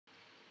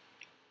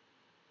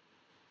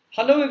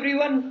Hello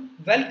everyone,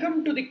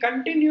 welcome to the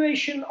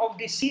continuation of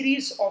the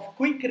series of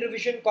quick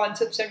revision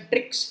concepts and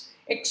tricks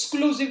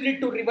exclusively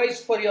to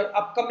revise for your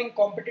upcoming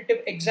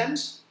competitive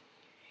exams.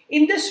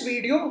 In this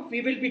video,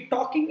 we will be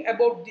talking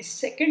about the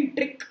second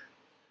trick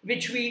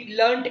which we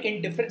learned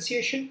in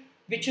differentiation,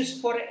 which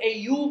is for a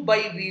U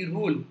by V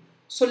rule.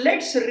 So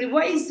let's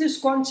revise this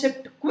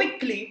concept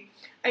quickly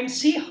and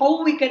see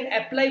how we can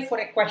apply for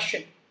a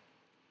question.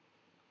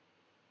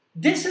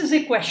 This is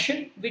a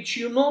question which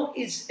you know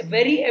is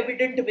very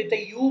evident with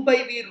a U by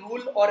V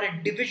rule or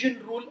a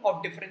division rule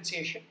of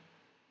differentiation.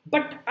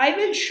 But I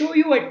will show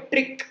you a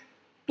trick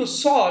to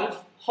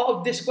solve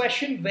this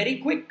question very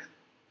quick.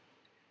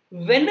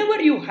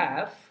 Whenever you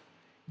have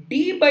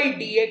d by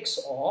dx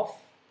of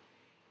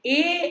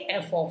a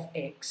f of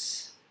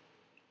x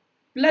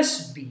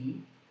plus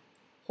b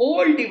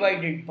whole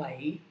divided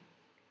by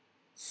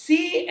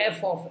c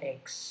f of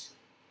x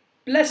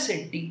plus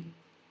d,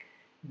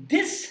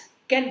 this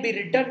can be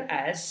written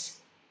as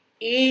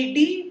AD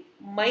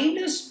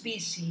minus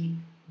BC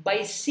by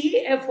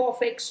CF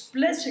of x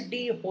plus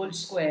D whole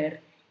square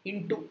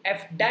into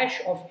F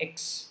dash of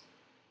x.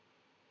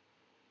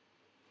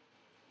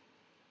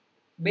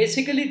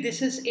 Basically,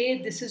 this is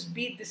A, this is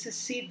B, this is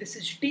C, this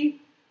is D.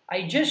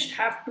 I just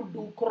have to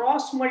do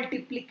cross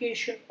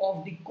multiplication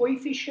of the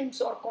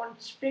coefficients or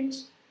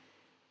constants,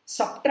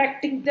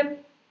 subtracting them,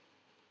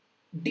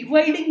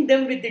 dividing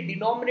them with the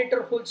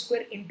denominator whole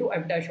square into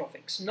f dash of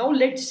x. Now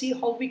let's see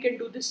how we can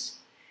do this.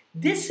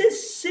 This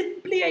is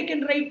simply, I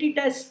can write it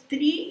as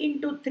 3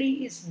 into 3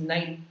 is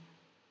 9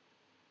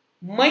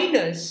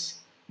 minus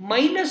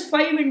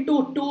 5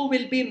 into 2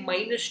 will be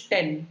minus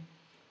 10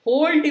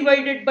 whole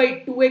divided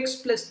by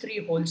 2x plus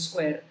 3 whole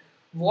square.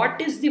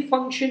 What is the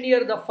function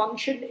here? The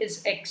function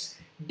is x.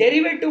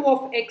 Derivative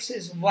of x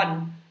is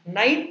 1.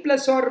 9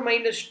 plus or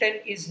minus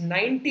 10 is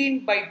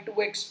 19 by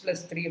 2x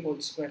plus 3 whole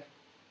square.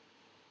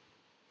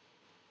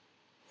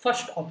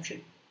 First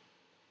option.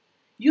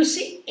 You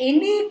see,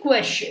 any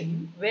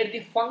question where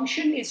the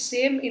function is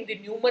same in the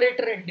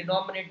numerator and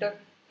denominator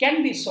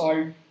can be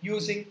solved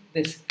using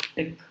this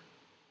trick.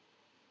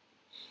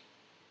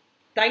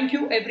 Thank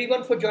you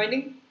everyone for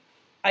joining.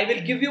 I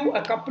will give you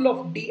a couple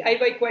of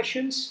DIY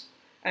questions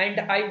and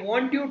I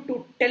want you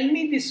to tell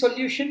me the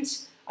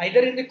solutions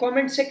either in the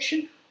comment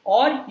section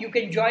or you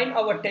can join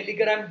our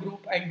Telegram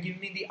group and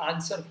give me the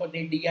answer for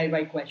the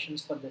DIY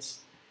questions for this.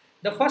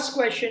 The first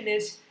question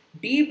is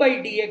d by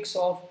dx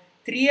of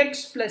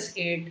 3x plus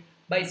 8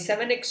 by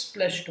 7x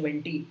plus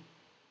 20.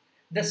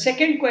 The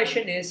second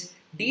question is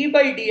d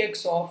by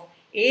dx of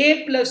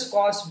a plus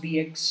cos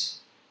bx,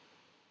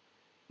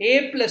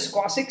 a plus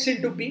cos x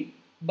into b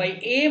by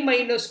a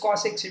minus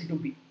cos x into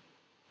b.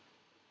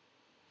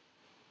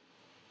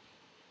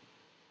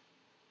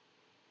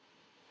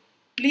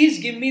 Please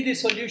give me the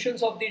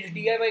solutions of these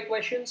DIY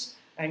questions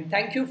and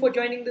thank you for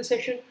joining the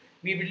session.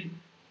 We will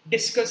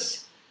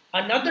discuss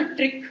another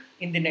trick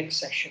in the next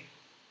session.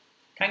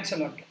 Thanks a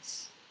lot,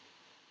 guys.